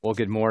Well,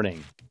 good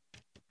morning.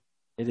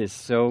 It is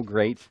so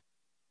great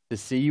to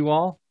see you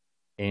all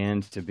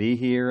and to be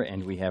here,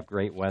 and we have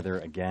great weather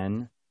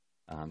again.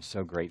 I'm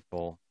so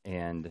grateful,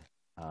 and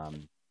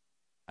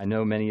I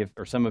know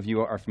some of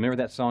you are familiar with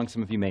that song.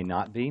 Some of you may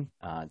not be.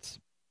 It's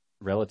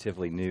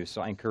relatively new,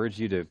 so I encourage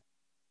you to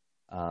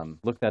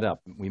look that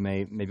up.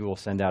 Maybe we'll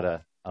send out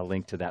a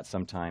link to that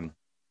sometime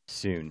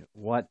soon.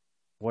 What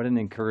an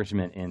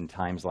encouragement in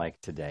times like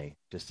today,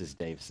 just as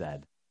Dave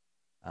said.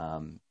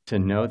 To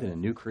know that a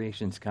new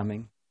creation's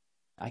coming.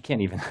 I can't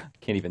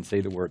even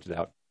say the words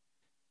without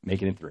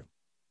making it through.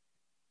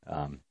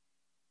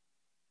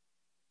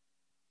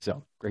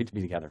 So great to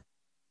be together.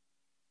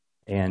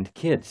 And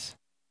kids,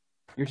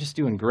 you're just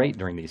doing great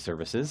during these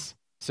services.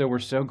 So we're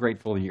so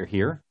grateful that you're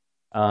here.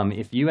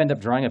 If you end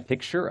up drawing a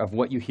picture of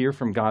what you hear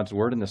from God's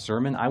word in the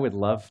sermon, I would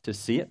love to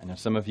see it. I know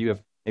some of you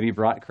have maybe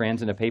brought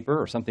crayons and a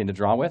paper or something to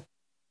draw with.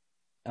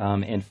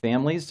 And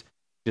families,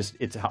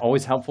 it's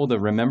always helpful to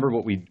remember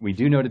what we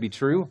do know to be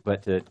true,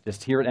 but to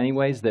just hear it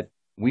anyways, that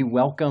we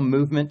welcome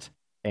movement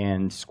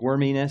and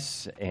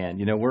squirminess, and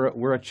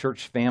we're a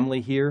church family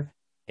here,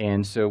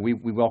 and so we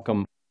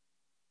welcome,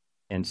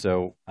 and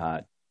so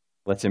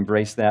let's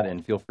embrace that,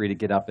 and feel free to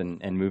get up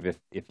and move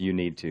if you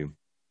need to.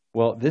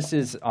 Well, this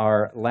is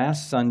our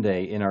last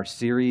Sunday in our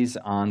series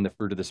on the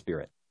fruit of the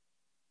Spirit,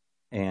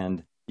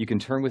 and you can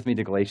turn with me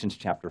to Galatians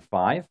chapter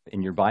 5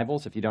 in your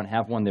Bibles. If you don't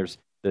have one,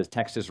 the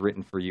text is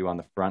written for you on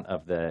the front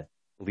of the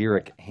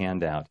lyric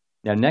handout.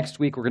 Now, next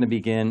week, we're going to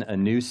begin a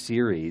new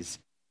series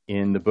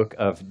in the book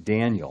of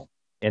Daniel.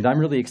 And I'm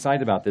really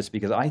excited about this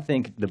because I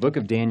think the book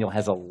of Daniel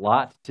has a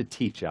lot to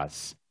teach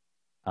us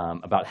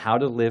about how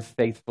to live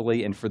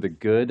faithfully and for the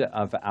good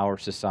of our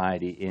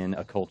society in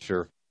a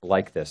culture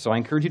like this. So I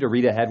encourage you to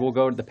read ahead. We'll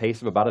go at the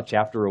pace of about a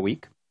chapter a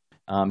week.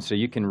 So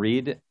you can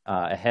read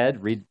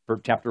ahead, read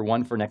for chapter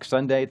 1 for next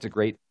Sunday. It's a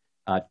great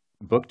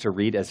book to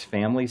read as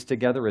families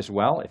together as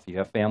well, if you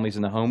have families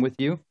in the home with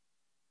you.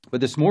 But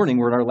this morning,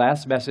 we're in our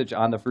last message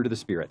on the fruit of the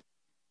Spirit.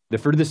 The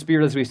fruit of the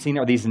Spirit, as we've seen,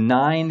 are these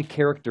 9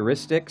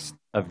 characteristics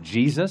of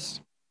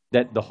Jesus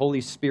that the Holy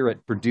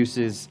Spirit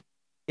produces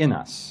in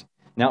us.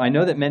 Now, I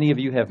know that many of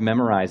you have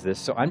memorized this,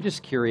 so I'm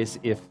just curious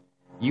if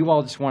you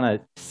all just want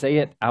to say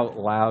it out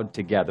loud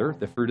together,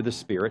 the fruit of the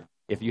Spirit,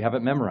 if you have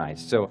it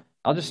memorized. So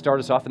I'll just start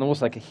us off and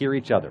almost like hear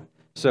each other.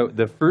 So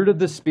the fruit of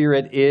the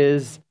Spirit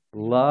is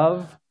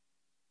love.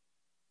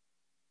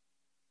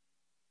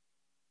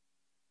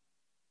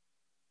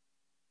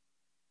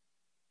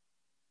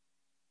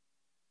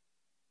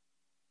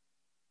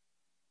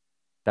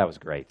 That was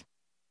great.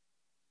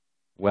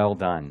 Well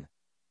done.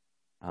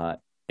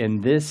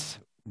 And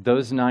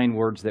those 9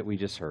 words that we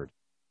just heard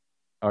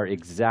are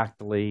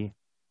exactly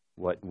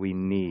what we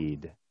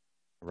need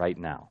right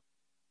now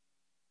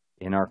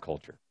in our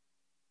culture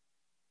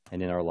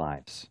and in our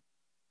lives.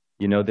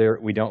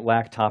 We don't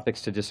lack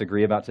topics to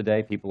disagree about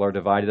today. People are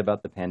divided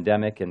about the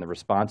pandemic and the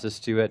responses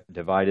to it,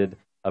 divided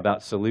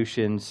about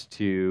solutions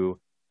to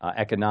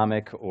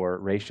economic or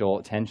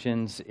racial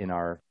tensions in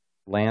our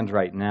land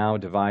right now,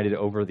 divided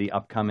over the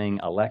upcoming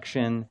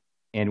election.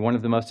 And one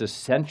of the most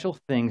essential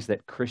things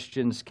that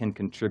Christians can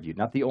contribute,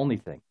 not the only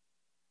thing,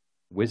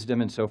 wisdom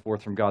and so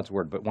forth from God's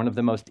word, but one of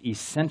the most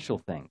essential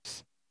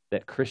things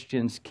that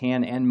Christians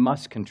can and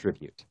must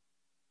contribute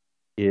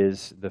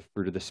is the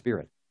fruit of the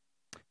Spirit.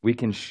 We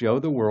can show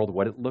the world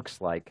what it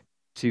looks like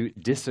to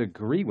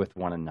disagree with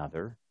one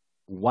another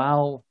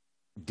while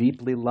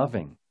deeply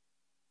loving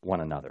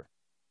one another.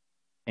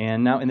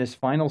 And now in this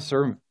final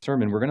sermon,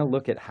 we're going to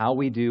look at how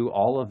we do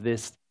all of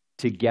this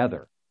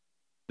together.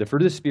 The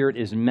fruit of the Spirit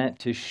is meant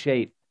to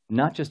shape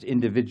not just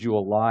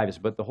individual lives,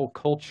 but the whole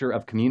culture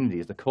of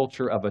communities, the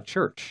culture of a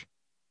church.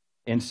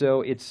 And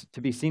so it's to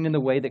be seen in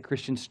the way that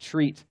Christians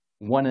treat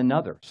one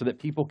another, so that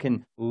people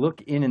can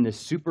look in this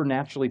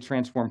supernaturally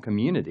transformed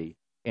community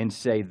and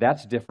say,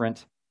 that's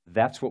different,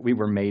 that's what we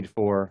were made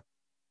for.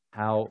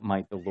 How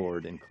might the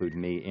Lord include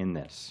me in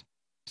this?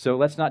 So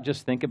let's not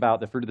just think about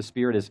the fruit of the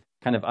Spirit as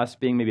kind of us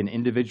being maybe an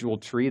individual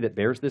tree that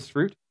bears this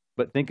fruit,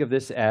 but think of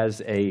this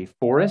as a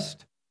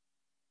forest,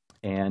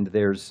 and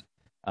there's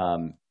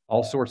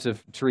all sorts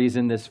of trees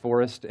in this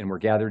forest, and we're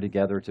gathered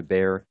together to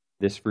bear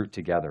this fruit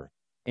together.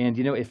 And,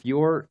 if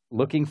you're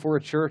looking for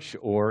a church,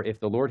 or if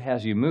the Lord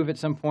has you move at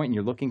some point and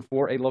you're looking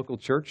for a local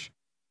church,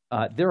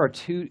 there are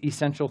 2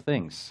 essential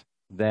things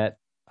that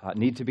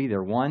need to be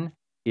there. One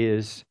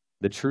is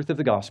the truth of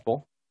the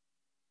gospel,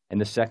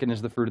 and the second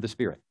is the fruit of the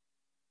Spirit.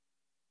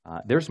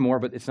 There's more,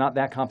 but it's not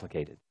that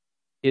complicated.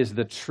 Is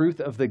the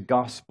truth of the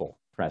gospel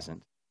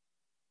present?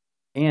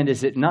 And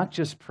is it not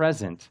just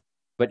present,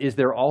 but is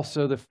there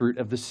also the fruit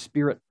of the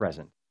Spirit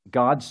present?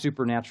 God's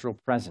supernatural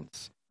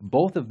presence.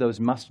 Both of those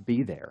must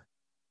be there.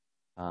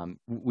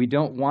 We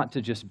don't want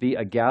to just be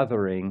a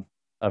gathering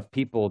of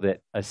people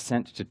that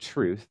assent to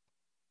truth,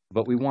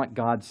 but we want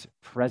God's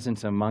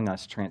presence among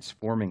us,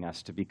 transforming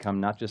us to become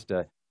not just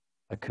a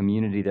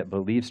community that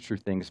believes true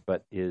things,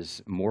 but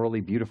is morally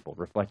beautiful,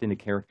 reflecting the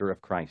character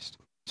of Christ.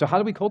 So how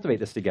do we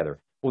cultivate this together?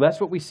 Well, that's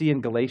what we see in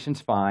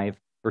Galatians 5,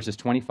 verses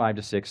 25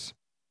 to 6,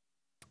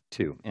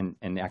 2,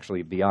 and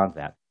actually beyond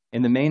that.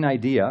 And the main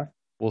idea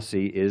we'll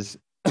see is,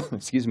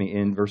 excuse me,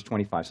 in verse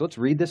 25. So let's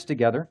read this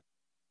together,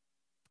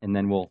 and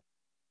then we'll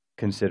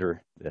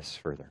consider this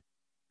further.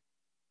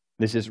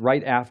 This is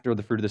right after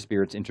the fruit of the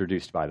Spirit's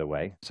introduced, by the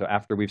way. So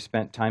after we've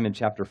spent time in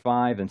chapter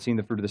 5 and seen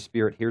the fruit of the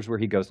Spirit, here's where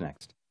he goes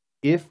next.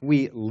 If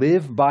we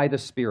live by the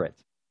Spirit,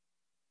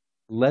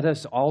 let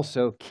us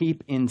also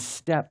keep in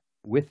step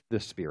with the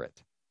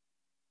Spirit.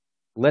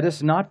 Let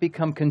us not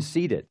become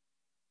conceited,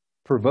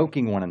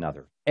 provoking one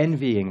another,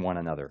 envying one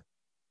another.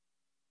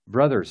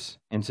 Brothers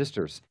and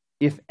sisters,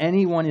 if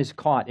anyone is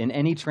caught in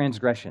any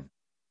transgression,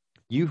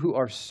 you who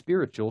are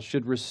spiritual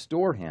should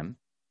restore him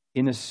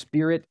in a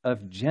spirit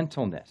of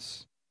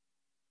gentleness.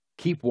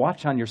 Keep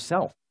watch on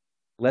yourself,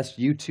 lest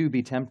you too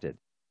be tempted.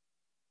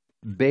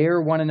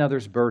 Bear one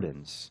another's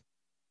burdens,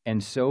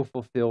 and so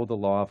fulfill the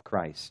law of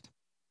Christ.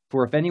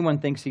 For if anyone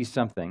thinks he's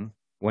something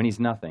when he's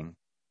nothing,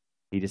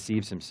 he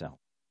deceives himself.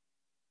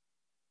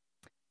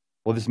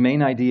 Well, this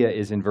main idea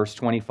is in verse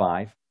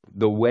 25.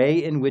 The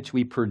way in which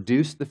we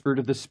produce the fruit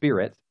of the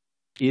Spirit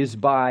is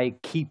by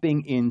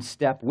keeping in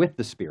step with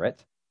the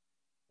Spirit.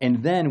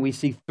 And then we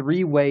see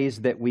three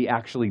ways that we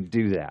actually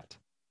do that.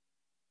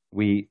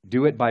 We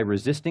do it by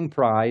resisting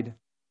pride,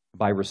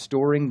 by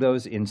restoring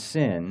those in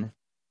sin,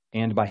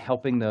 and by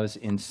helping those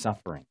in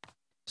suffering.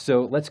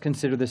 So let's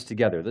consider this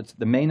together.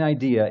 The main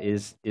idea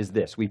is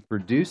this. We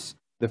produce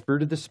the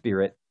fruit of the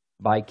Spirit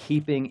by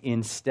keeping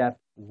in step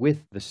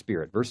with the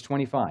Spirit. Verse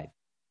 25.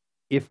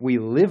 If we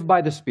live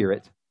by the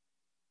Spirit,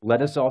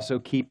 let us also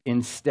keep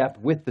in step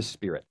with the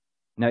Spirit.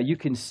 Now you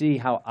can see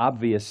how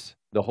obvious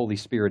the Holy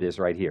Spirit is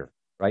right here.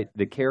 Right?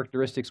 The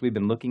characteristics we've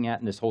been looking at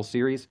in this whole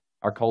series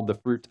are called the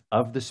fruit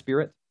of the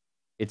Spirit.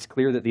 It's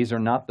clear that these are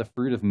not the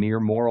fruit of mere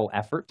moral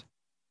effort.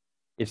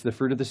 It's the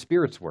fruit of the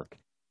Spirit's work.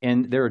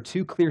 And there are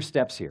two clear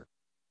steps here.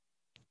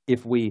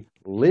 If we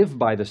live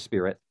by the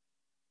Spirit,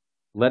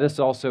 let us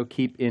also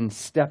keep in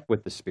step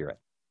with the Spirit.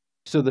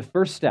 So the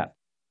first step,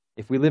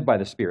 if we live by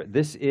the Spirit,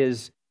 this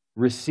is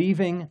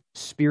receiving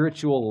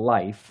spiritual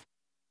life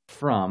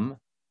from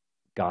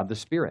God the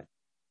Spirit.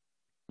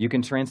 You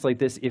can translate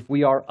this, if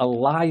we are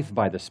alive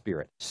by the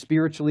Spirit,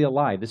 spiritually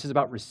alive. This is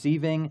about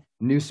receiving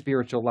new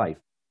spiritual life.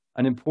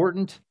 An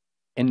important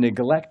and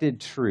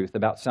neglected truth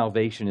about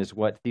salvation is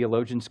what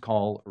theologians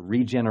call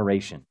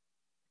regeneration.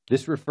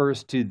 This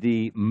refers to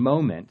the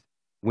moment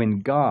when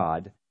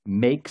God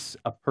makes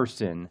a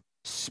person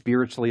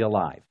spiritually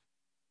alive.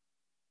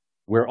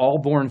 We're all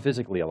born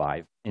physically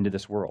alive into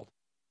this world,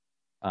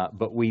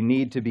 but we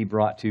need to be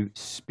brought to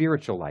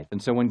spiritual life.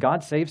 And so when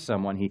God saves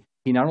someone, He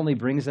not only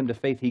brings them to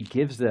faith, He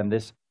gives them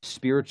this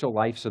spiritual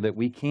life so that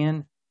we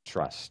can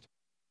trust.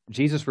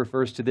 Jesus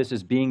refers to this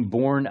as being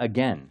born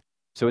again.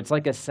 So it's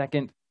like a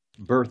second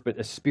birth, but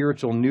a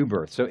spiritual new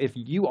birth. So if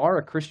you are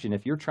a Christian,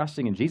 if you're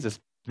trusting in Jesus,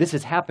 this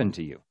has happened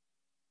to you.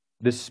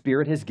 The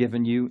Spirit has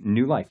given you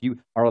new life. You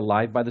are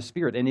alive by the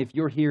Spirit. And if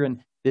you're here and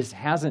this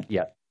hasn't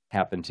yet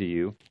happened to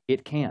you,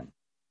 it can.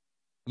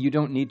 You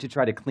don't need to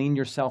try to clean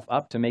yourself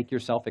up to make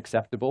yourself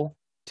acceptable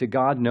to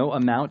God. No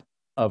amount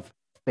of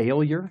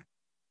failure,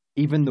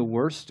 even the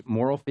worst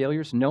moral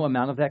failures, no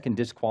amount of that can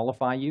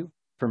disqualify you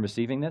from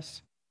receiving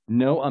this.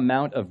 No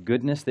amount of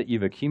goodness that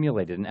you've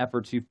accumulated and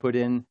efforts you've put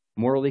in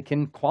morally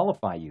can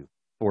qualify you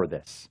for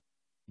this.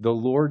 The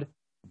Lord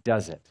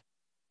does it,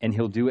 and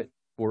He'll do it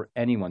for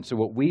anyone. So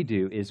what we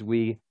do is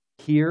we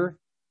hear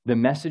the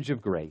message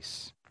of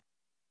grace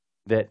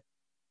that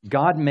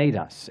God made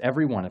us,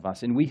 every one of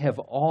us, and we have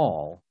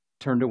all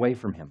turned away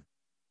from Him.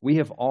 We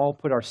have all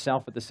put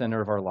ourselves at the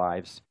center of our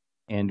lives,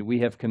 and we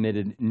have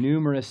committed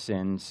numerous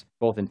sins,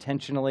 both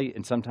intentionally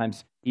and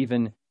sometimes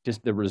even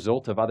just the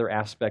result of other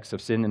aspects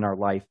of sin in our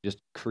life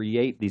just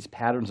create these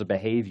patterns of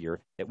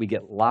behavior that we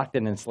get locked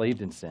and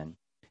enslaved in sin,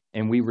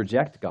 and we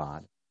reject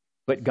God.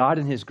 But God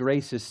in His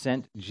grace has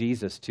sent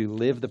Jesus to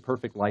live the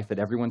perfect life that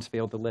everyone's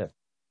failed to live,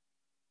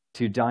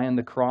 to die on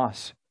the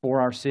cross for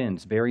our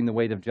sins, bearing the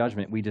weight of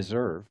judgment we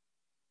deserve.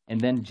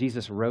 And then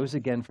Jesus rose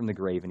again from the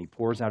grave, and He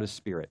pours out His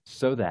Spirit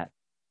so that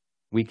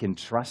we can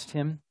trust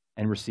Him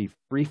and receive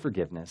free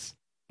forgiveness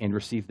and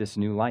receive this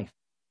new life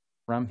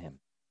from Him.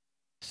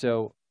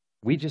 So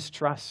we just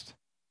trust.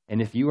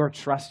 And if you are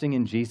trusting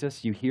in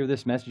Jesus, you hear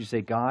this message, you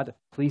say, God,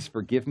 please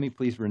forgive me,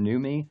 please renew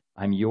me,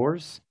 I'm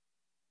yours.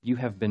 You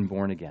have been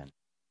born again.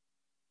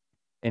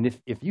 And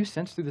if you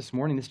sense through this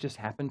morning this just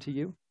happened to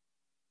you,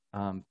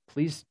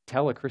 please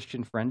tell a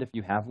Christian friend if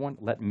you have one.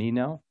 Let me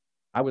know.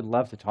 I would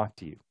love to talk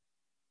to you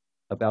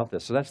about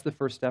this. So that's the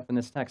first step in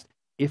this text.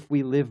 If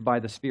we live by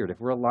the Spirit,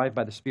 if we're alive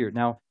by the Spirit.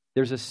 Now,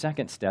 there's a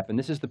second step, and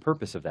this is the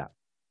purpose of that.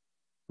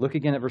 Look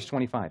again at verse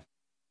 25.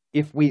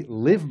 If we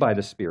live by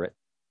the Spirit,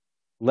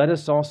 let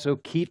us also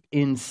keep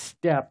in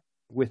step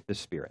with the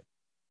Spirit.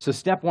 So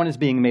step one is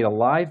being made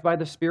alive by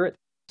the Spirit.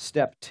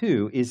 Step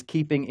two is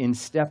keeping in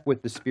step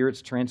with the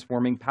Spirit's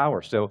transforming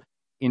power. So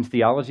in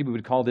theology, we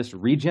would call this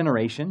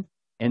regeneration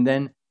and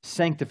then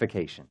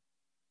sanctification.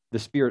 The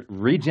Spirit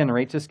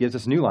regenerates us, gives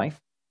us new life,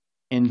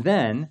 and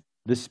then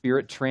the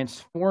Spirit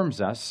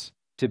transforms us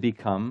to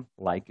become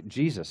like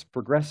Jesus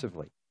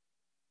progressively.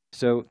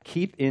 So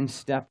keep in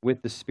step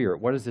with the Spirit.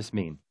 What does this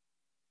mean?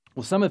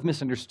 Well, some have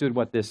misunderstood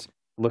what this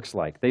looks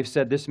like. They've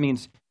said this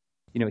means,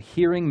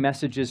 hearing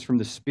messages from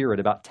the Spirit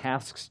about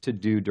tasks to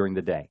do during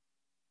the day,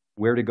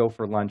 where to go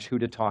for lunch, who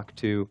to talk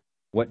to,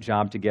 what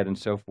job to get, and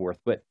so forth.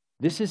 But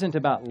this isn't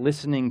about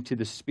listening to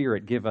the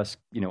Spirit give us,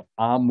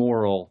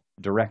 amoral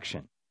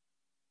direction.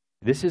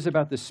 This is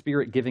about the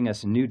Spirit giving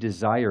us new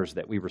desires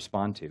that we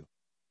respond to.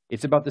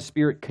 It's about the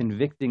Spirit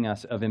convicting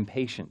us of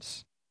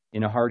impatience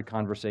in a hard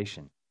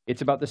conversation.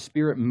 It's about the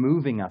Spirit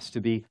moving us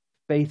to be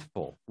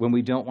faithful when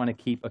we don't want to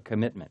keep a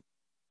commitment.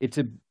 It's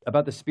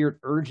about the Spirit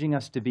urging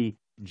us to be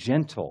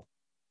gentle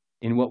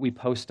in what we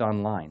post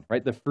online,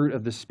 right? The fruit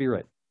of the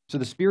Spirit. So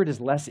the Spirit is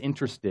less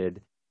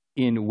interested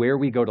in where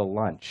we go to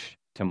lunch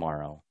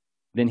tomorrow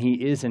than he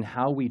is in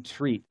how we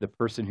treat the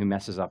person who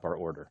messes up our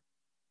order.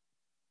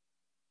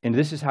 And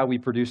this is how we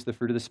produce the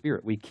fruit of the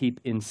Spirit. We keep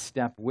in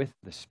step with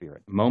the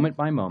Spirit. Moment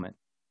by moment,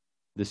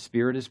 the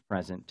Spirit is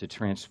present to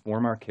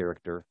transform our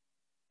character,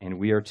 and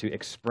we are to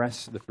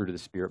express the fruit of the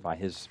Spirit by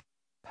his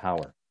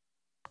power.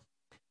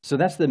 So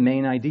that's the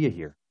main idea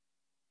here.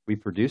 We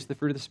produce the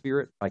fruit of the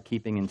Spirit by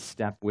keeping in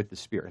step with the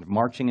Spirit and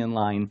marching in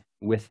line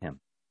with him.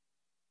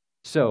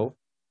 So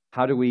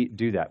how do we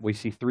do that? We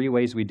see three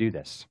ways we do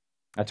this.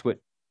 That's what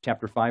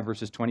chapter 5,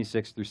 verses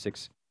 26 through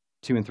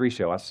 2 and 3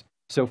 show us.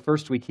 So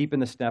first, we keep in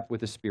the step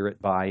with the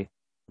Spirit by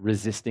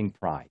resisting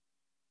pride.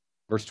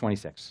 Verse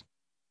 26.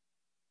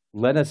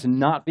 Let us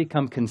not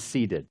become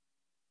conceited,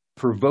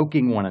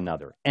 provoking one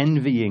another,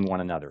 envying one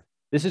another.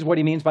 This is what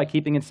he means by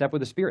keeping in step with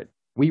the Spirit.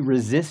 We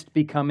resist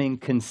becoming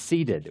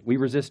conceited. We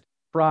resist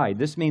pride.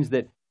 This means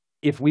that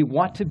if we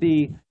want to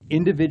be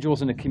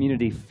individuals in a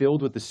community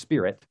filled with the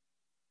Spirit,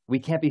 we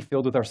can't be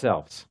filled with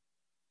ourselves,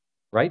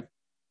 right?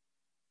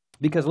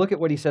 Because look at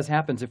what he says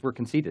happens if we're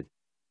conceited.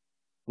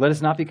 Let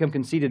us not become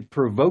conceited,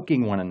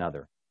 provoking one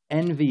another,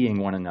 envying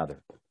one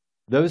another.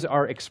 Those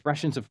are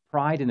expressions of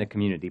pride in a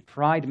community.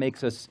 Pride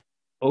makes us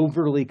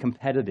overly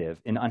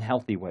competitive in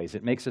unhealthy ways.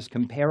 It makes us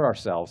compare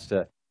ourselves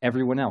to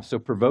everyone else. So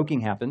provoking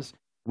happens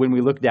when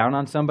we look down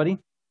on somebody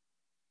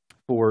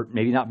for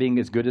maybe not being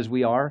as good as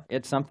we are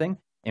at something,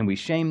 and we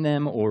shame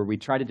them, or we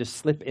try to just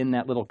slip in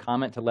that little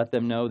comment to let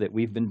them know that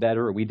we've been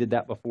better or we did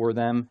that before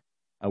them.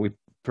 We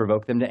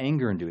provoke them to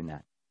anger in doing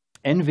that.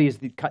 Envy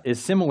is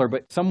similar,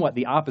 but somewhat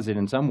the opposite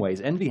in some ways.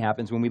 Envy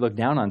happens when we look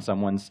down on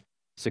someone's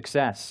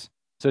success.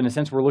 So in a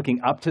sense, we're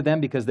looking up to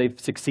them because they've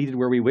succeeded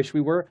where we wish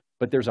we were,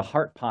 but there's a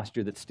heart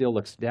posture that still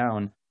looks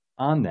down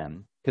on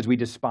them because we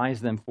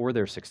despise them for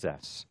their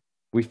success.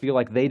 We feel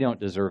like they don't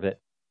deserve it.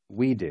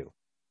 We do.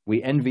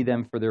 We envy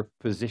them for their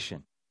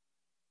position.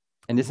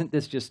 And isn't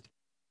this just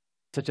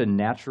such a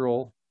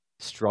natural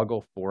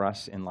struggle for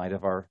us in light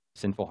of our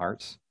sinful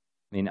hearts?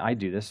 I mean, I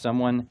do this.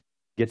 Someone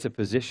gets a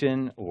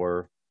position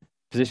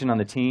on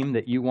the team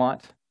that you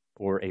want,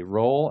 or a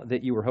role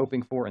that you were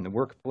hoping for in the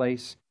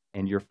workplace,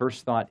 and your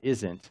first thought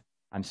isn't,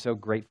 I'm so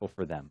grateful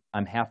for them.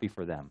 I'm happy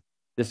for them.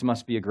 This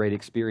must be a great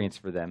experience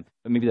for them.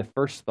 But maybe the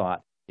first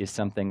thought is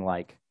something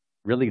like,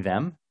 really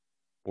them?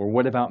 Or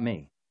what about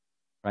me?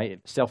 Right?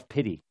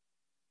 Self-pity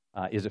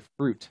is a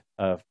fruit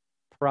of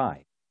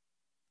pride.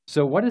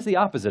 So what is the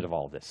opposite of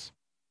all this?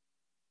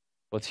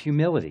 Well, it's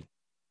humility.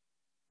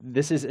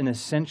 This is an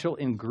essential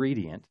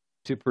ingredient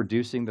to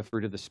producing the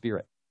fruit of the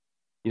Spirit.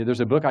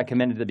 There's a book I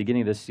commended at the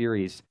beginning of this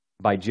series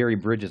by Jerry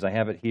Bridges. I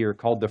have it here,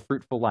 called The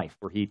Fruitful Life,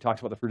 where he talks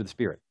about the fruit of the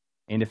Spirit.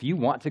 And if you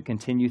want to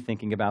continue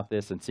thinking about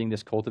this and seeing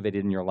this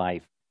cultivated in your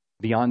life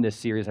beyond this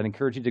series, I'd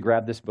encourage you to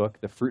grab this book,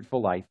 The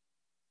Fruitful Life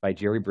by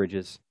Jerry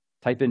Bridges.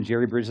 Type in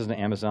Jerry Bridges on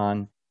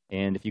Amazon,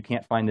 and if you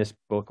can't find this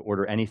book,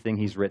 order anything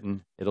he's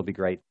written. It'll be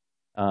great.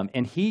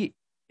 And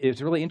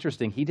it's really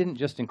interesting. He didn't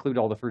just include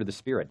all the fruit of the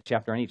Spirit,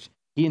 chapter on each.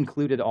 He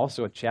included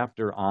also a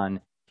chapter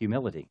on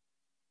humility,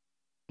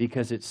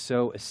 because it's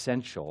so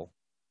essential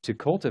to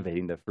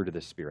cultivating the fruit of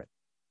the Spirit.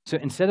 So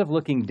instead of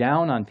looking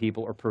down on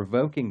people or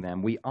provoking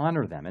them, we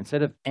honor them.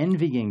 Instead of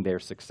envying their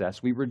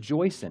success, we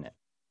rejoice in it.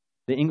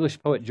 The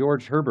English poet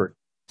George Herbert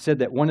said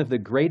that one of the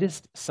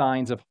greatest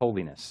signs of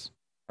holiness,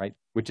 right,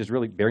 which is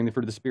really bearing the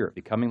fruit of the Spirit,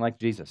 becoming like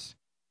Jesus,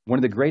 one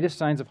of the greatest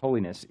signs of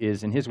holiness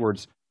is, in his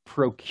words,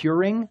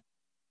 procuring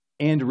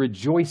and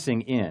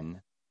rejoicing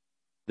in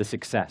the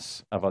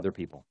success of other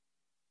people.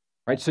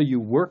 Right? So you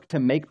work to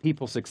make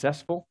people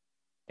successful,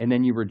 and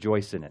then you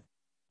rejoice in it.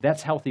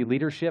 That's healthy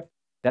leadership.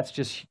 That's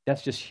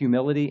just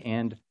humility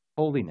and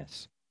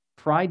holiness.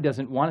 Pride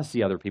doesn't want to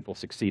see other people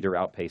succeed or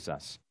outpace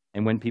us.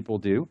 And when people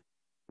do,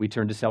 we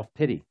turn to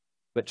self-pity.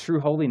 But true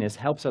holiness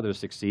helps others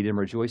succeed and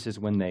rejoices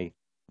when they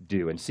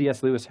do. And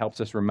C.S. Lewis helps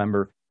us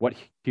remember what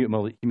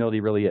humility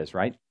really is,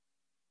 right?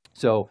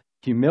 So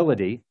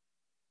humility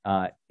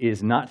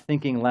is not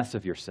thinking less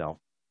of yourself.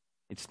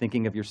 It's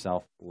thinking of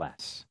yourself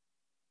less,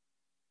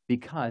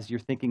 because you're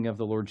thinking of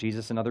the Lord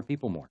Jesus and other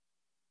people more.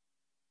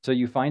 So if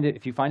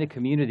you find a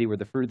community where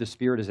the fruit of the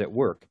Spirit is at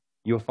work,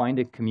 you'll find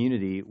a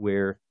community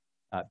where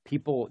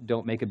people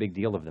don't make a big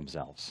deal of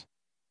themselves.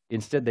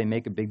 Instead, they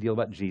make a big deal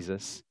about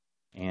Jesus,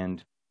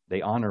 and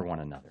they honor one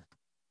another.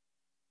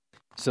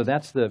 So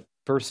that's the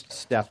first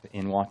step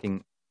in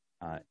walking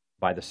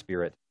by the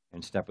Spirit,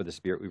 in step with the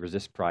Spirit. We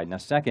resist pride. Now,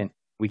 second,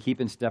 we keep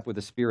in step with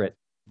the Spirit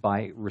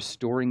by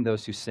restoring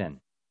those who sin.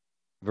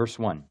 Verse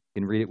 1,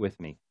 you can read it with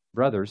me.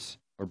 Brothers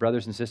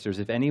and sisters,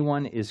 if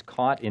anyone is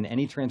caught in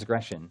any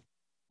transgression,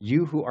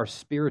 you who are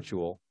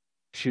spiritual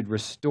should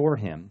restore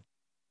him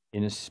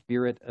in a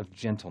spirit of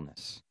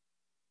gentleness.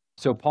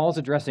 So Paul's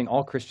addressing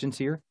all Christians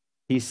here.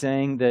 He's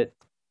saying that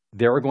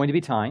there are going to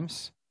be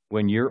times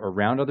when you're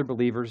around other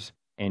believers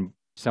and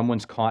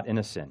someone's caught in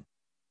a sin.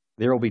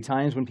 There will be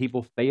times when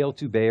people fail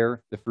to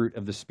bear the fruit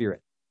of the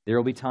Spirit. There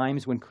will be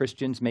times when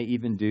Christians may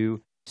even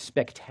do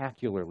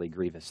spectacularly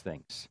grievous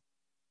things.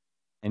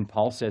 And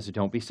Paul says,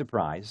 don't be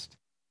surprised.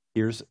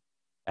 Here's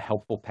a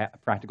helpful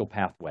practical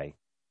pathway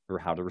for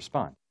how to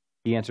respond.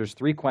 He answers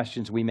 3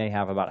 questions we may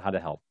have about how to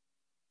help.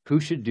 Who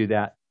should do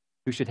that?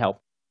 Who should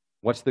help?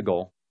 What's the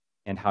goal?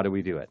 And how do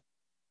we do it?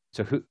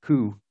 So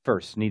who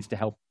first needs to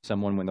help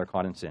someone when they're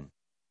caught in sin?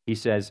 He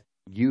says,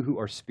 you who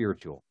are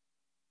spiritual.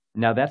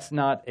 Now, that's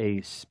not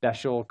a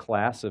special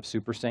class of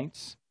super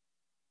saints.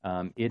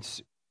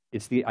 It's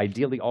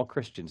ideally all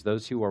Christians,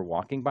 those who are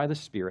walking by the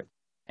Spirit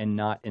and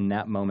not in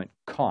that moment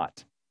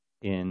caught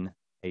in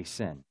a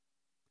sin.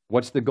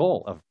 What's the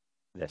goal of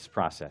this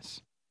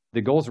process?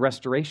 The goal is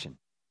restoration,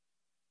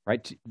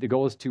 right? The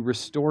goal is to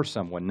restore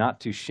someone, not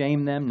to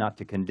shame them, not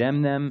to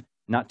condemn them,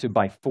 not to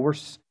by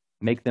force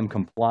make them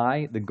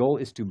comply. The goal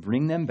is to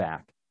bring them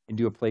back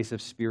into a place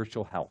of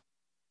spiritual health.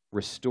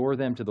 Restore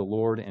them to the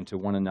Lord and to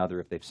one another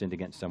if they've sinned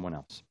against someone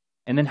else.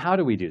 And then how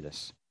do we do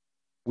this?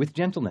 With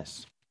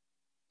gentleness.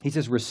 He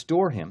says,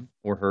 restore him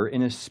or her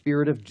in a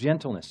spirit of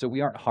gentleness. So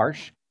we aren't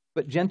harsh,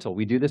 but gentle.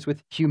 We do this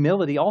with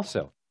humility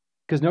also.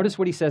 Because notice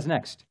what he says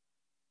next.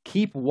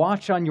 Keep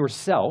watch on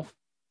yourself,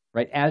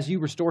 right? As you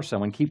restore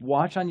someone, keep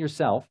watch on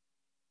yourself,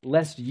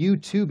 lest you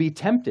too be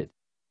tempted.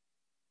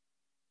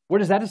 What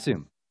does that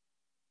assume?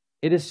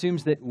 It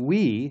assumes that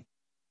we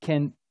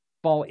can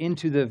fall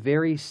into the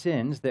very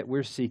sins that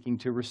we're seeking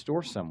to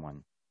restore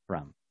someone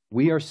from.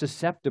 We are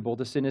susceptible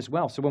to sin as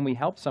well. So when we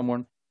help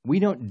someone, we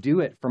don't do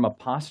it from a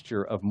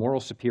posture of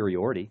moral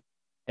superiority,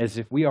 as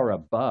if we are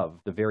above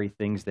the very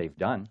things they've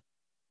done.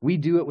 We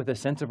do it with a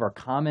sense of our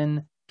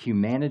common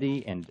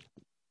humanity and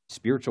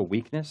spiritual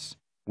weakness.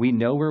 We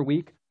know we're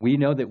weak. We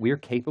know that we're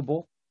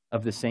capable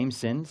of the same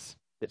sins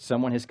that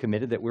someone has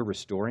committed that we're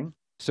restoring.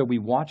 So we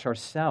watch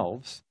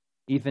ourselves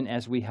even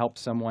as we help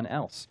someone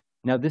else.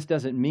 Now, this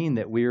doesn't mean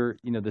that we're,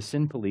 the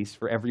sin police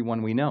for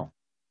everyone we know.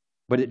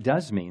 But it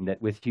does mean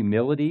that with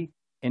humility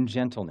and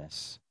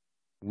gentleness,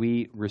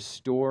 we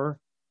restore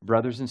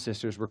brothers and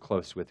sisters we're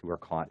close with who are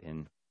caught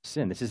in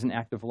sin. This is an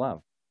act of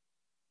love.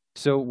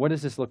 So what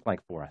does this look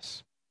like for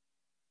us?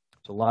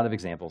 There's a lot of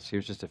examples.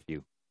 Here's just a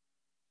few.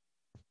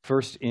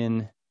 First,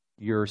 in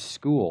your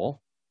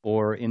school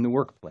or in the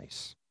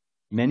workplace,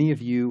 many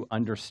of you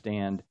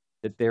understand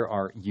that there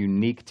are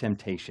unique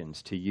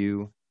temptations to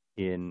you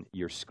in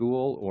your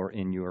school or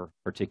in your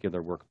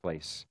particular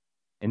workplace.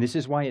 And this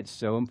is why it's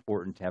so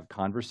important to have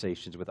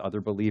conversations with other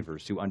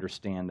believers who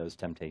understand those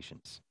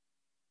temptations.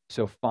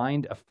 So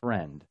find a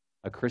friend,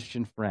 a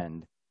Christian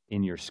friend,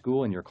 in your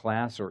school, in your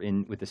class, or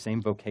with the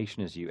same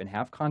vocation as you, and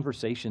have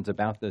conversations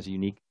about those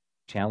unique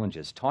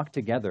challenges. Talk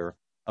together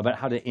about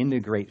how to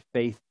integrate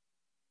faith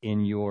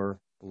in your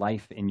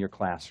life in your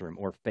classroom,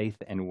 or faith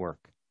and work.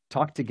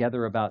 Talk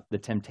together about the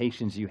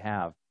temptations you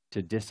have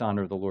to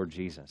dishonor the Lord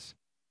Jesus.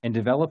 And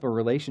develop a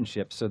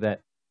relationship so that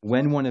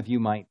when one of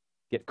you might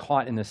get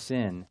caught in a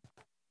sin,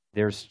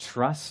 there's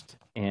trust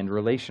and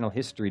relational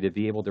history to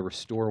be able to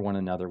restore one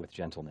another with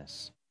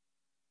gentleness.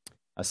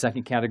 A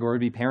second category would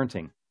be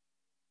parenting.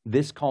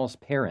 This calls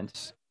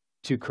parents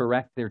to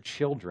correct their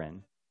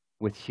children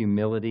with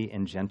humility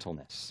and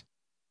gentleness.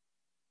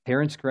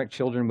 Parents correct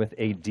children with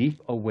a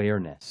deep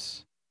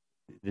awareness.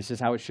 This is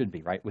how it should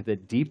be, right? With a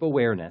deep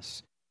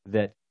awareness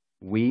that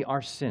we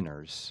are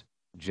sinners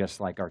just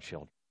like our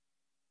children.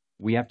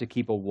 We have to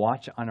keep a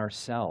watch on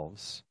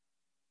ourselves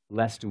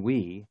lest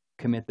we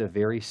commit the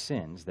very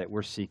sins that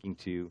we're seeking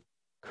to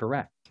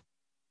correct.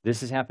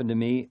 This has happened to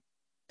me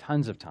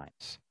tons of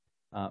times.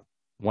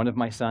 One of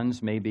my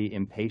sons may be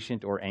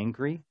impatient or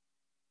angry,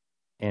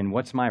 and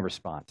what's my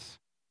response?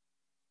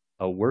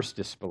 A worse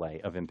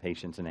display of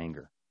impatience and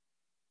anger.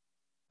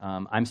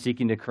 I'm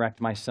seeking to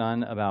correct my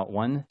son about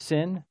one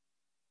sin,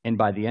 and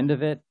by the end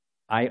of it,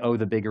 I owe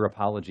the bigger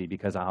apology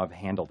because I've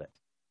handled it.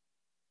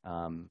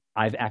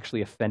 I've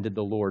actually offended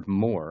the Lord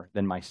more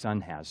than my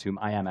son has, whom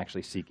I am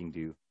actually seeking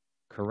to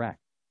correct.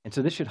 And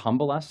so this should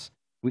humble us.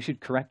 We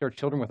should correct our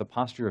children with a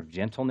posture of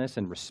gentleness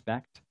and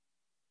respect.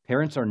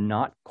 Parents are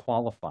not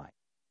qualified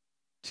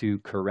to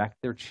correct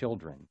their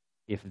children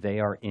if they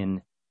are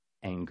in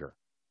anger.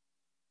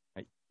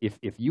 Right? If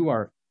you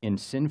are in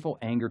sinful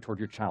anger toward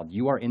your child,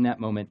 you are in that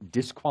moment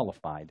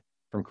disqualified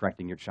from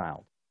correcting your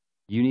child.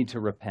 You need to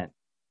repent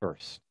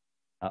first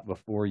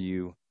before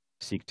you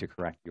seek to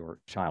correct your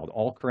child.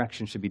 All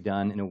correction should be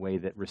done in a way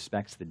that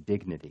respects the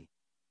dignity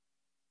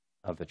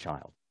of the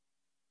child.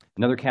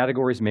 Another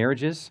category is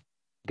marriages.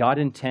 God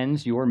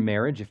intends your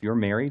marriage, if you're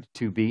married,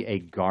 to be a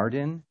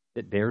garden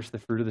that bears the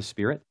fruit of the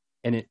Spirit.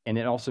 And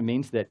it also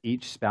means that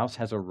each spouse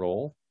has a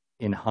role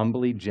in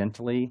humbly,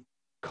 gently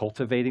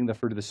cultivating the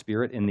fruit of the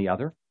Spirit in the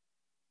other,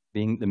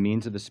 being the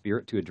means of the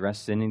Spirit to address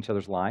sin in each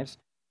other's lives.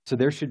 So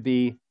there should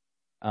be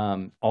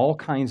all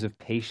kinds of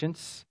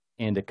patience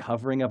and a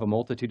covering of a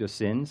multitude of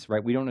sins,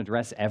 right? We don't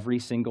address every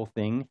single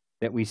thing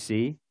that we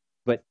see,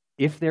 but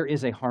if there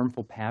is a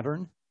harmful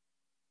pattern,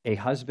 a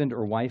husband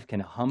or wife can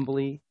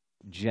humbly,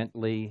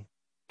 gently,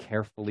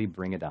 carefully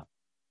bring it up.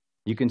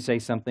 You can say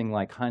something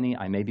like, honey,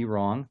 I may be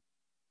wrong,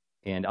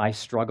 and I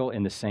struggle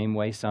in the same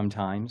way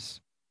sometimes,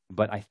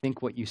 but I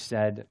think what you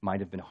said might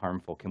have been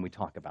harmful. Can we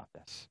talk about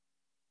this?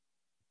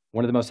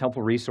 One of the most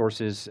helpful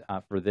resources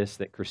for this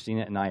that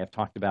Christina and I have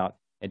talked about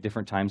at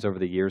different times over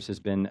the years has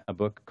been a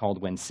book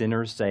called When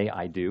Sinners Say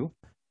I Do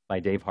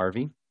by Dave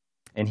Harvey.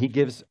 And he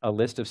gives a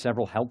list of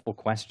several helpful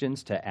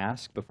questions to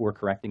ask before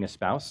correcting a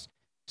spouse.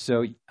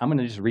 So I'm going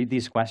to just read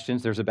these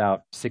questions. There's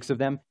about 6 of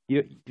them.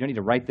 You don't need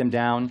to write them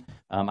down.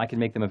 I can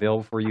make them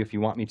available for you if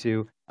you want me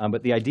to.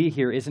 But the idea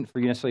here isn't for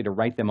you necessarily to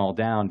write them all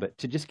down, but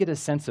to just get a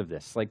sense of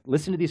this. Like,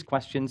 listen to these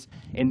questions,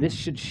 and this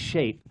should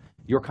shape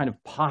your kind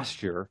of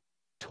posture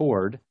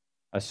toward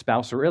a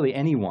spouse or really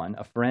anyone,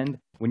 a friend,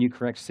 when you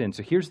correct sin.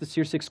 So here's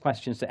 6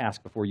 questions to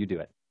ask before you do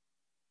it.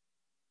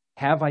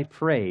 Have I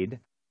prayed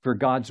for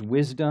God's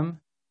wisdom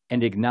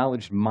and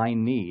acknowledged my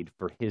need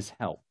for his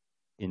help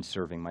in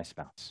serving my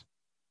spouse?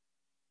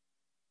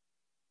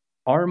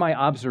 Are my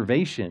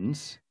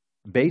observations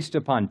based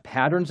upon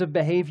patterns of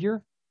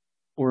behavior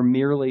or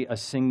merely a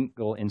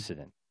single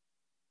incident?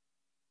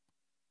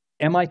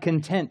 Am I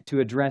content to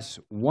address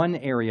one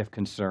area of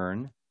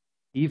concern,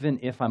 even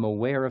if I'm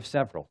aware of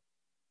several?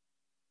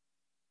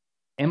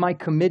 Am I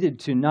committed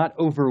to not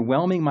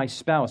overwhelming my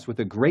spouse with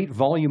a great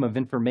volume of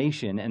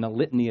information and a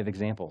litany of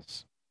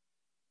examples?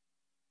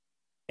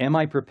 Am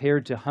I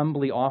prepared to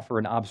humbly offer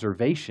an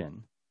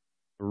observation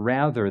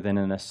rather than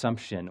an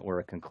assumption or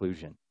a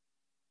conclusion?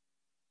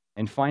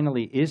 And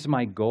finally, is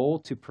my goal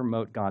to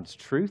promote God's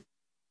truth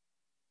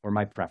or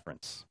my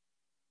preference?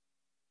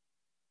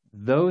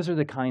 Those are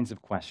the kinds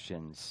of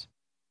questions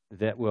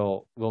that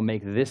will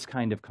make this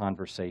kind of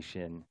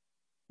conversation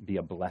be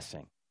a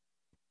blessing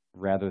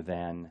rather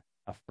than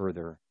a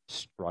further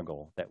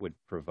struggle that would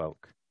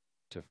provoke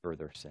to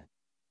further sin.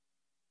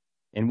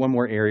 And one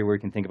more area where we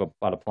can think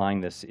about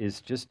applying this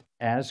is just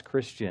as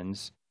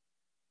Christians,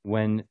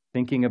 when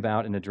thinking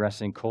about and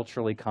addressing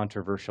culturally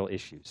controversial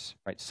issues,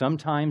 right?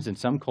 Sometimes in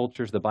some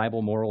cultures, the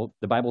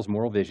Bible's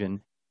moral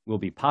vision will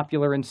be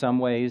popular in some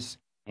ways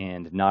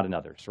and not in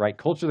others, right?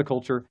 Culture to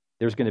culture,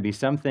 there's going to be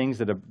some things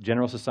that a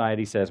general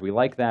society says we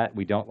like that,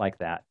 we don't like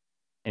that.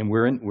 And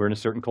we're in a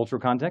certain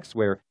cultural context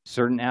where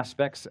certain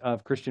aspects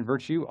of Christian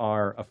virtue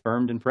are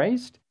affirmed and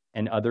praised,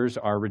 and others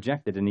are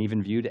rejected and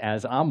even viewed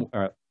as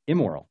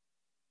immoral.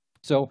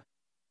 So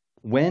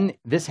when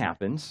this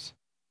happens,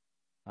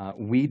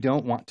 we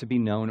don't want to be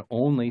known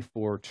only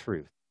for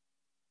truth,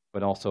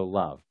 but also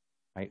love,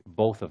 right?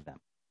 Both of them.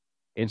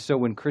 And so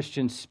when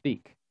Christians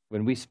speak,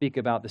 when we speak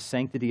about the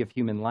sanctity of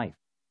human life,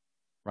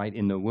 right,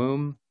 in the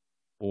womb,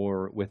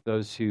 or with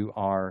those who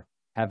are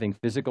having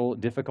physical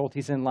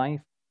difficulties in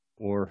life,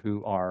 or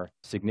who are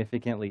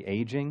significantly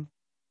aging,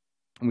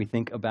 and we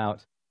think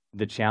about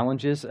the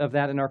challenges of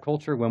that in our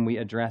culture when we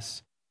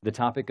address the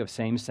topic of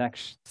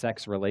same-sex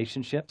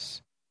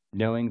relationships,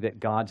 knowing that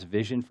God's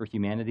vision for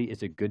humanity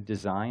is a good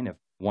design of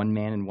one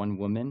man and one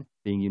woman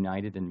being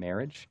united in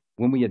marriage.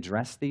 When we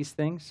address these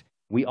things,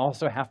 we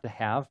also have to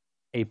have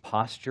a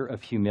posture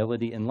of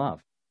humility and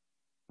love.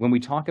 When we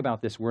talk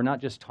about this, we're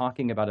not just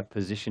talking about a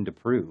position to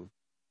prove,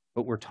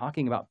 but we're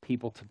talking about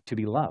people to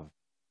be loved.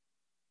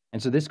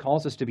 And so this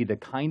calls us to be the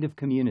kind of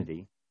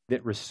community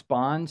that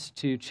responds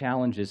to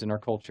challenges in our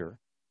culture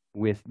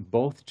with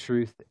both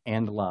truth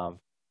and love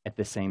at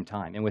the same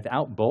time. And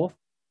without both,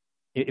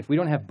 if we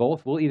don't have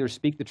both, we'll either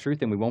speak the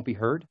truth and we won't be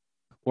heard,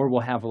 or we'll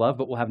have love,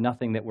 but we'll have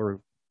nothing that we're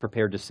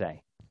prepared to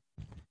say.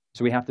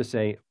 So we have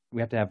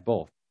to have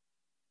both.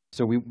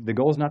 So the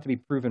goal is not to be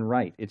proven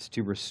right. It's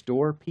to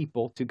restore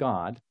people to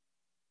God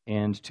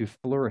and to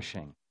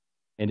flourishing,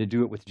 and to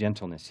do it with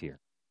gentleness here.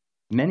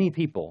 Many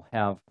people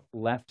have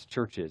left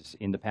churches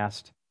in the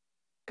past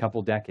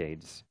couple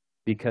decades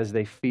because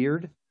they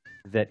feared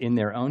that in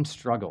their own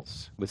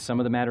struggles with some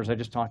of the matters I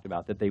just talked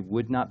about, that they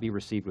would not be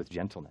received with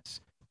gentleness,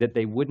 that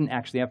they wouldn't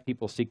actually have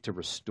people seek to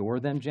restore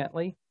them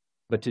gently,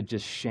 but to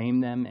just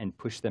shame them and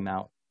push them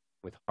out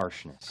with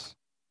harshness.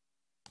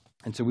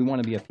 And so we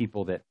want to be a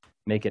people that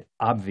make it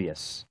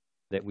obvious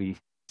that we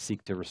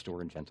seek to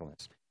restore in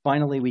gentleness.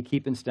 Finally, we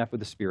keep in step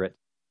with the Spirit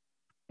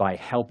by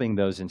helping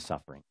those in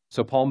suffering.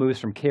 So Paul moves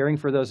from caring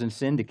for those in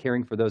sin to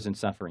caring for those in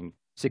suffering.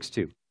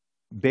 6:2.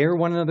 Bear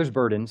one another's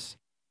burdens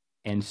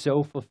and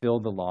so fulfill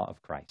the law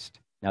of Christ.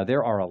 Now,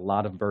 there are a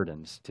lot of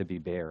burdens to be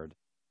bared,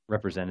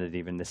 represented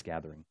even in this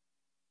gathering.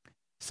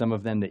 Some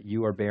of them that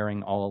you are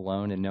bearing all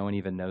alone and no one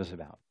even knows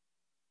about.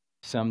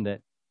 Some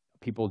that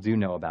people do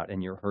know about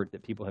and you're hurt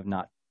that people have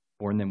not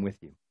borne them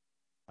with you.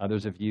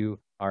 Others of you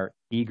are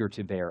eager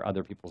to bear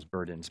other people's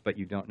burdens, but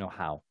you don't know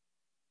how,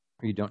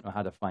 or you don't know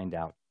how to find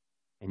out,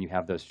 and you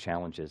have those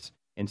challenges.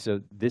 And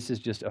so this is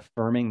just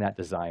affirming that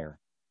desire.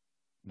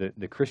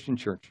 The Christian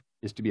church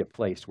is to be a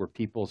place where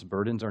people's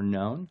burdens are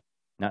known,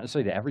 not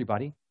necessarily to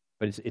everybody,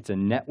 but it's a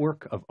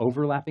network of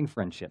overlapping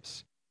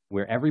friendships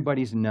where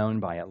everybody's known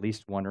by at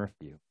least one or a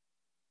few.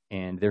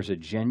 And there's a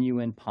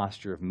genuine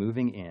posture of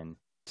moving in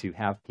to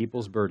have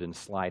people's burdens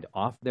slide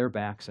off their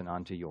backs and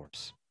onto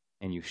yours.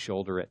 And you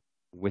shoulder it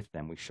with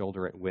them. We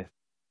shoulder it with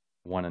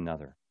one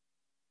another.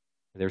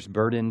 There's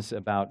burdens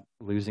about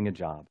losing a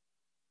job,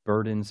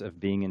 burdens of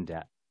being in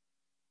debt,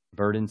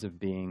 burdens of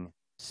being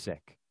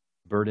sick,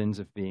 burdens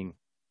of being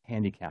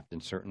handicapped in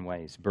certain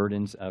ways,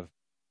 burdens of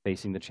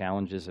facing the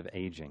challenges of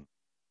aging.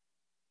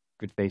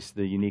 Could face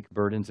the unique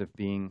burdens of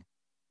being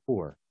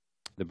poor,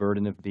 the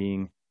burden of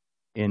being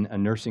in a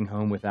nursing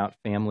home without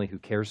family who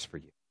cares for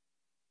you,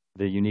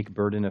 the unique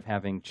burden of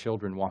having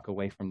children walk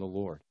away from the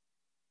Lord,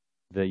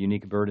 the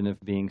unique burden of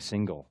being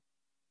single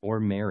or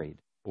married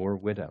or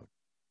widowed,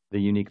 the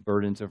unique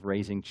burdens of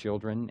raising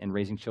children and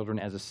raising children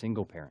as a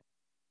single parent,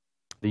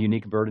 the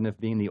unique burden of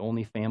being the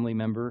only family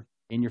member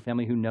in your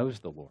family who knows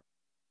the Lord.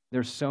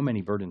 There's so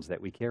many burdens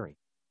that we carry.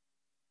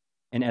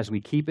 And as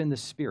we keep in the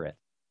Spirit,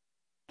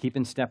 keep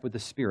in step with the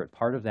Spirit,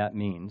 part of that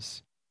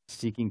means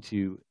seeking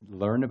to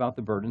learn about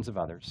the burdens of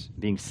others,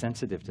 being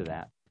sensitive to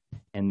that,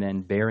 and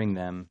then bearing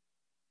them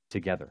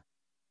together.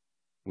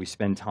 We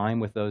spend time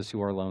with those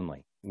who are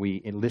lonely.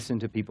 We listen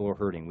to people who are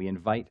hurting. We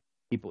invite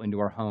people into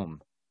our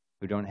home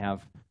who don't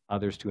have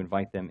others to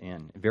invite them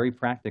in. Very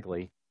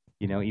practically,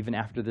 even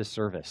after this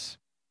service,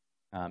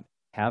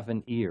 have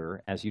an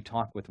ear as you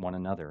talk with one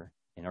another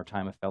in our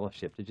time of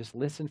fellowship to just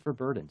listen for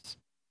burdens.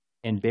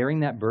 And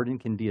bearing that burden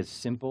can be as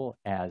simple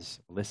as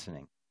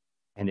listening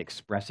and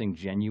expressing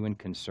genuine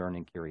concern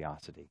and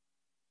curiosity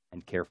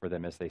and care for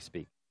them as they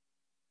speak.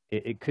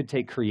 It could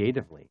take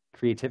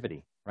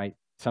creativity, right?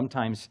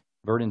 Sometimes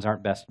burdens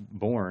aren't best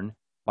born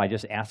by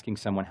just asking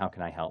someone, how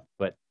can I help?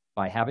 But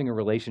by having a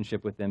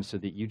relationship with them so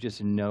that you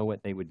just know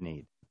what they would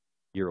need.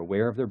 You're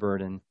aware of their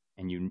burden,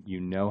 and you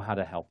know how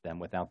to help them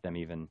without them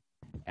even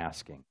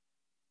asking.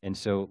 And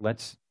so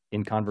let's,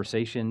 in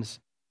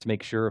conversations, to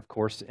make sure, of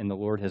course, and the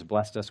Lord has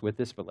blessed us with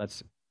this, but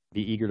let's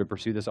be eager to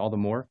pursue this all the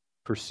more.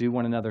 Pursue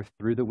one another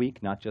through the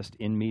week, not just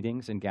in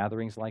meetings and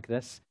gatherings like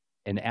this,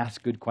 and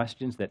ask good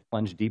questions that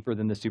plunge deeper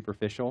than the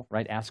superficial,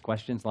 right? Ask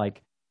questions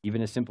like,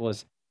 even as simple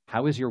as,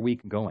 how is your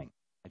week going?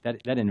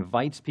 That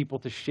invites people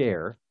to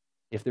share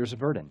if there's a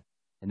burden.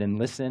 And then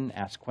listen,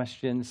 ask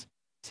questions,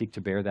 seek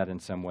to bear that in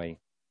some way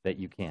that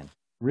you can.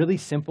 Really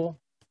simple,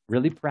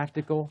 really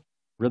practical,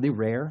 really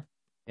rare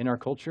in our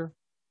culture.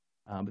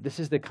 But this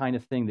is the kind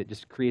of thing that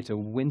just creates a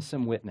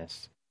winsome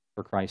witness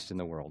for Christ in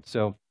the world.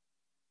 So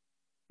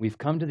we've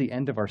come to the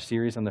end of our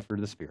series on the fruit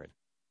of the Spirit.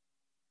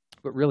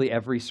 But really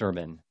every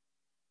sermon,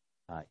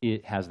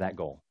 it has that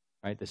goal,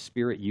 right? The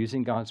Spirit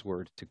using God's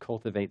word to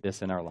cultivate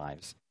this in our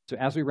lives. So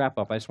as we wrap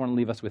up, I just want to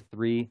leave us with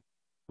 3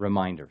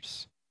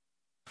 reminders.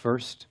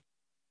 First,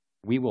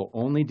 we will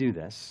only do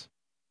this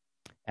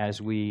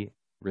as we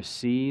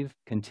receive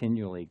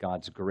continually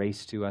God's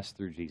grace to us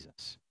through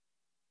Jesus.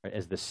 Right?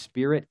 As the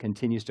Spirit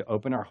continues to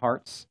open our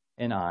hearts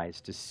and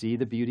eyes to see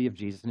the beauty of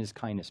Jesus and his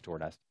kindness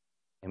toward us,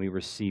 and we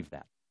receive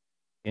that.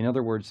 In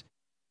other words,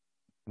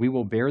 we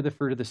will bear the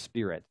fruit of the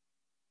Spirit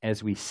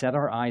as we set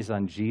our eyes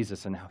on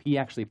Jesus and how he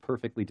actually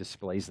perfectly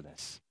displays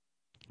this.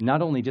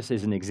 Not only just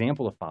as an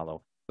example to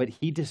follow, but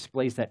he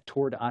displays that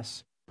toward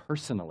us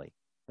personally.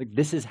 Like,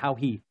 this is how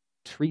he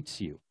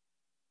treats you.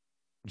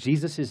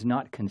 Jesus is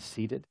not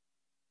conceited,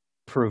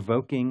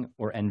 provoking,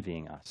 or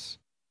envying us.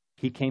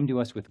 He came to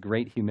us with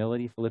great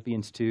humility,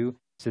 Philippians 2,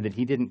 so that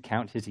he didn't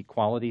count his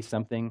equality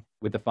something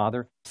with the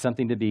Father,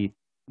 something to be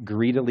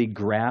greedily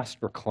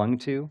grasped or clung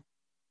to,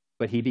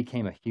 but he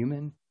became a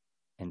human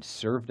and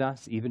served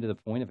us even to the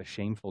point of a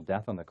shameful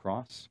death on the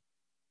cross.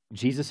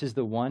 Jesus is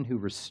the one who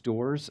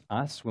restores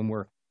us when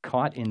we're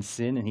caught in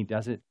sin, and he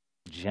does it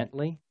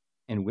gently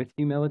and with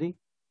humility.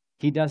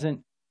 He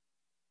doesn't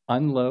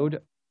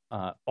unload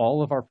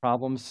all of our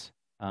problems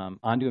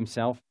onto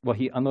himself. Well,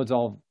 he unloads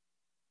all,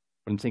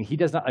 what I'm saying, he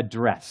does not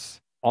address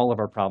all of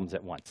our problems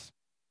at once.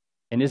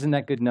 And isn't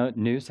that good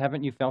news?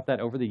 Haven't you felt that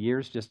over the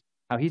years, just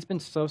how he's been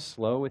so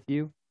slow with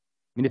you?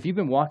 I mean, if you've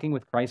been walking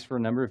with Christ for a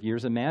number of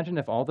years, imagine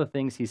if all the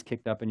things he's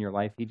kicked up in your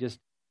life, he just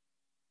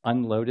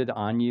unloaded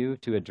on you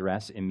to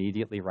address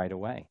immediately right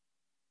away.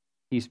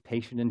 He's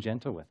patient and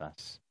gentle with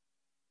us.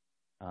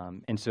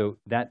 And so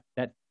that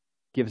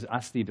gives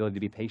us the ability to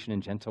be patient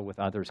and gentle with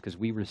others because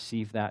we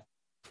receive that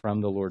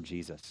from the Lord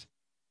Jesus,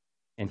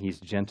 and he's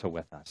gentle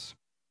with us.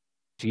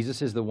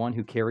 Jesus is the one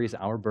who carries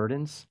our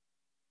burdens.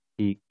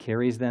 He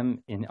carries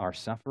them in our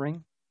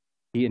suffering.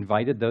 He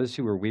invited those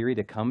who were weary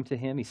to come to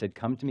him. He said,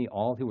 "Come to me,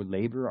 all who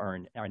labor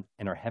and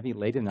are heavy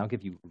laden, and I'll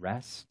give you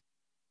rest."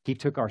 He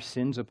took our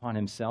sins upon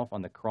himself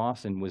on the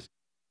cross and was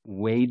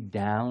weighed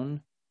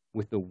down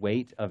with the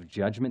weight of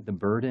judgment, the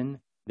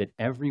burden that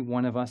every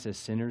one of us as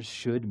sinners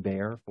should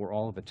bear for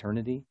all of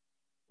eternity.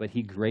 But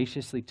he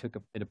graciously took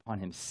it upon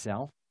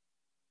himself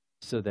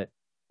so that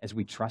as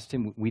we trust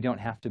him, we don't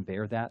have to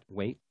bear that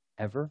weight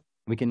ever.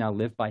 We can now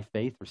live by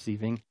faith,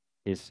 receiving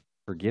his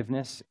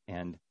forgiveness,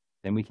 and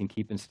then we can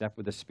keep in step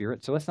with the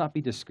Spirit. So let's not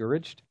be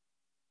discouraged,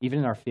 even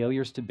in our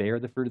failures to bear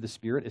the fruit of the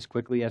Spirit as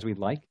quickly as we'd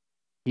like.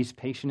 He's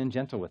patient and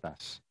gentle with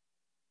us.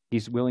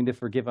 He's willing to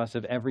forgive us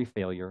of every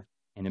failure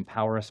and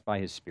empower us by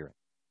his Spirit.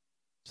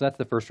 So that's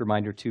the first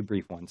reminder, 2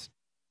 brief ones.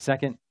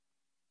 Second,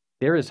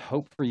 there is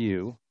hope for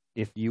you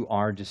if you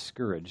are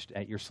discouraged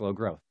at your slow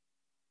growth.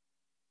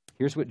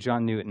 Here's what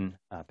John Newton,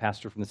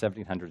 pastor from the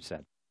 1700s,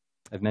 said.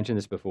 I've mentioned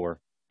this before,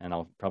 and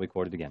I'll probably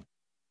quote it again.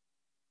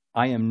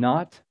 I am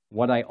not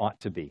what I ought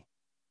to be.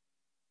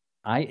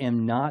 I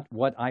am not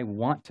what I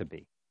want to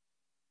be.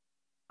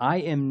 I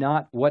am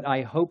not what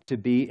I hope to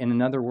be in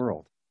another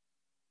world.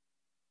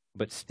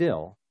 But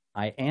still,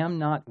 I am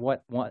not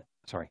what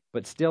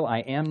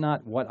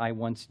I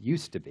once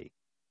used to be.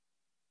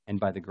 And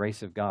by the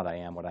grace of God, I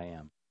am what I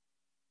am.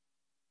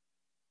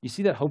 You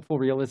see that hopeful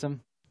realism?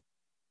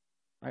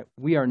 Right?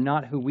 We are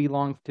not who we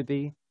long to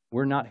be.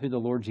 We're not who the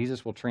Lord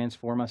Jesus will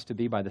transform us to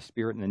be by the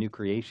Spirit in the new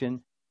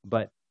creation.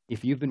 But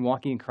if you've been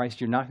walking in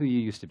Christ, you're not who you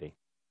used to be.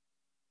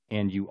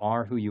 And you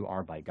are who you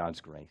are by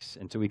God's grace.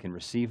 And so we can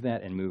receive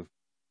that and move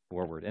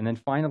forward. And then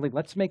finally,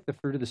 let's make the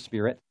fruit of the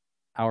Spirit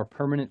our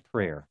permanent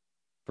prayer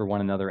for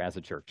one another as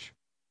a church.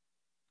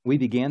 We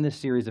began this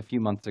series a few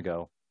months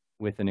ago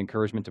with an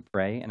encouragement to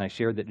pray, and I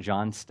shared that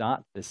John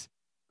Stott, this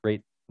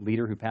great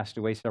leader who passed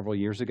away several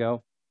years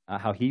ago,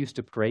 how he used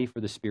to pray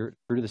for the Spirit,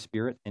 fruit of the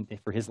Spirit, and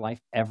for his life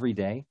every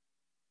day.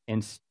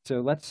 And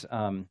so let's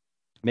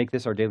make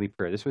this our daily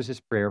prayer. This was his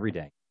prayer every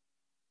day.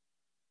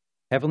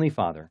 Heavenly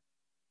Father,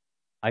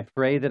 I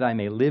pray that I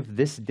may live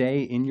this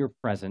day in your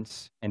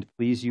presence and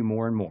please you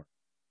more and more.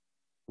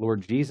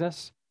 Lord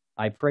Jesus,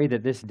 I pray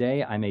that this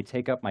day I may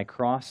take up my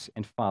cross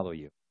and follow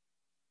you.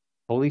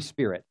 Holy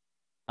Spirit,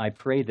 I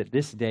pray that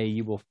this day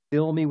you will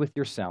fill me with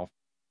yourself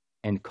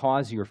and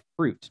cause your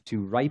fruit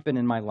to ripen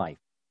in my life.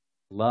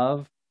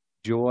 Love,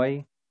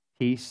 joy,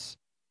 peace,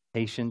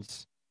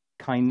 patience,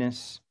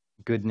 kindness,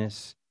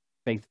 goodness,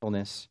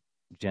 faithfulness,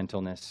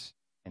 gentleness,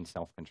 and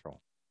self-control.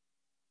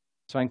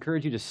 So I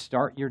encourage you to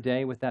start your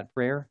day with that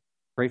prayer.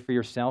 Pray for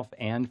yourself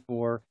and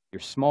for your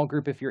small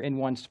group if you're in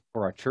one,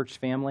 for our church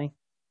family.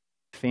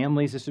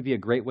 Families, this would be a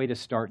great way to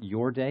start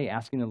your day,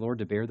 asking the Lord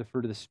to bear the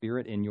fruit of the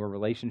Spirit in your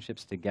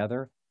relationships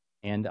together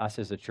and us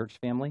as a church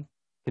family.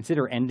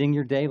 Consider ending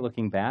your day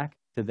looking back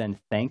to then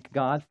thank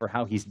God for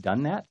how he's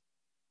done that,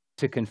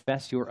 to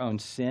confess your own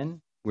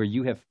sin where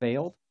you have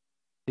failed,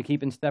 to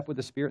keep in step with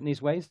the Spirit in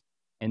these ways,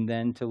 and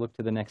then to look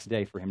to the next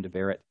day for him to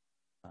bear it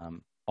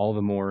all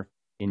the more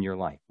in your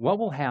life. What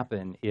will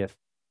happen if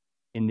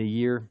in the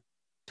year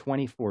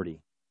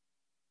 2040,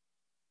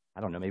 I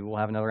don't know, maybe we'll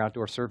have another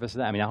outdoor service of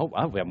that. I mean, I hope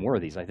we have more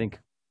of these. I think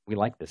we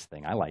like this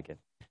thing. I like it.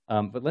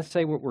 But let's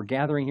say we're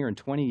gathering here in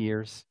 20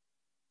 years,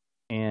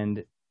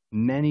 and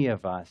many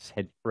of us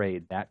had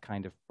prayed that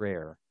kind of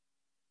prayer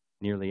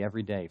nearly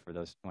every day for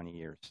those 20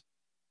 years.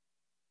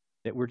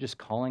 That we're just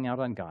calling out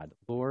on God.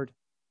 Lord,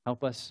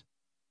 help us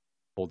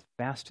hold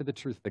fast to the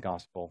truth of the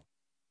gospel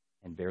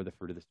and bear the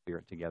fruit of the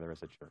Spirit together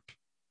as a church.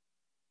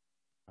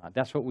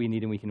 That's what we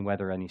need, and we can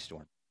weather any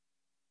storm.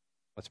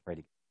 Let's pray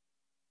together.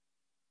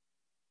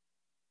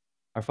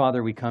 Our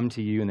Father, we come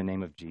to you in the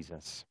name of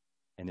Jesus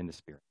and in the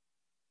Spirit.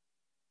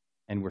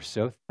 And we're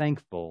so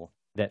thankful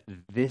that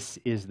this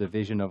is the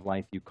vision of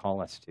life you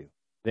call us to.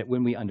 That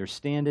when we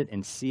understand it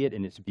and see it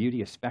in its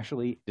beauty,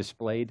 especially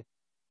displayed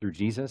through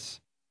Jesus,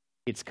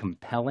 it's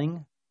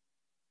compelling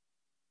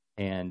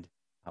and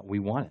we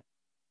want it.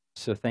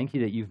 So thank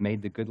you that you've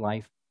made the good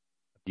life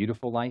a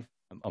beautiful life,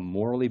 a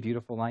morally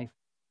beautiful life.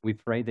 We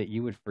pray that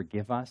you would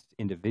forgive us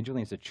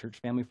individually as a church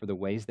family for the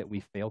ways that we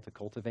fail to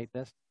cultivate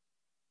this.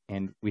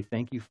 And we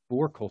thank you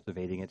for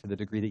cultivating it to the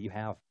degree that you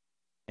have.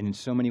 And in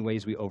so many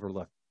ways we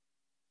overlook.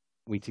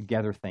 We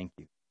together thank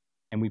you.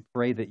 And we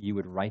pray that you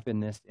would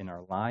ripen this in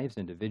our lives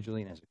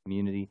individually and as a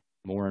community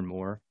more and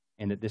more,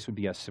 and that this would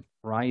be a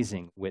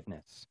surprising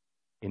witness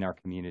in our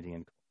community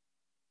and culture.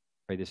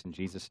 Pray this in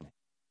Jesus' name.